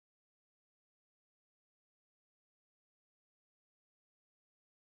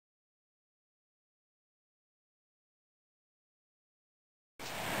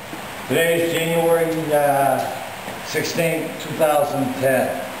Today is January 16,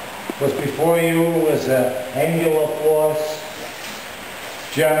 2010. What's before you was an angular force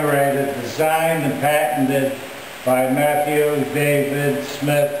generator designed and patented by Matthew David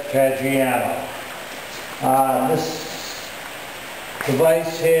Smith Caggiano. This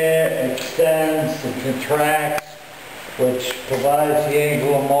device here extends and contracts, which provides the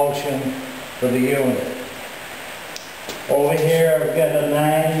angular motion for the unit. Over here I've got a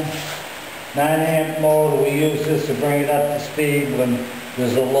 9 amp motor. We use this to bring it up to speed when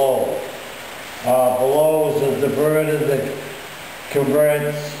there's a load. Below is a diverter that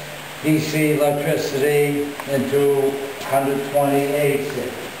converts DC electricity into 120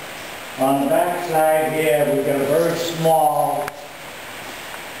 AC. On the back side here we've got a very small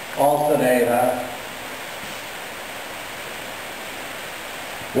alternator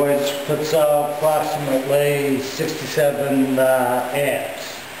which puts out approximately 67 amps.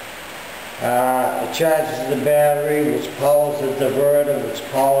 It charges the battery, which powers the diverter, which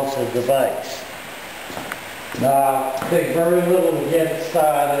powers the device. Now, it takes very little to get it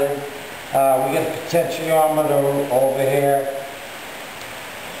started. We got a potentiometer over here.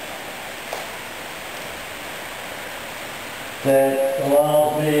 That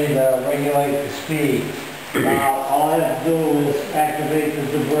allows me to regulate the speed. Now, all I have to do is activate the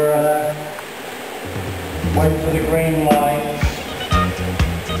diverter, wait for the green light,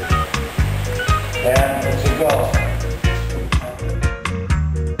 and it's a go.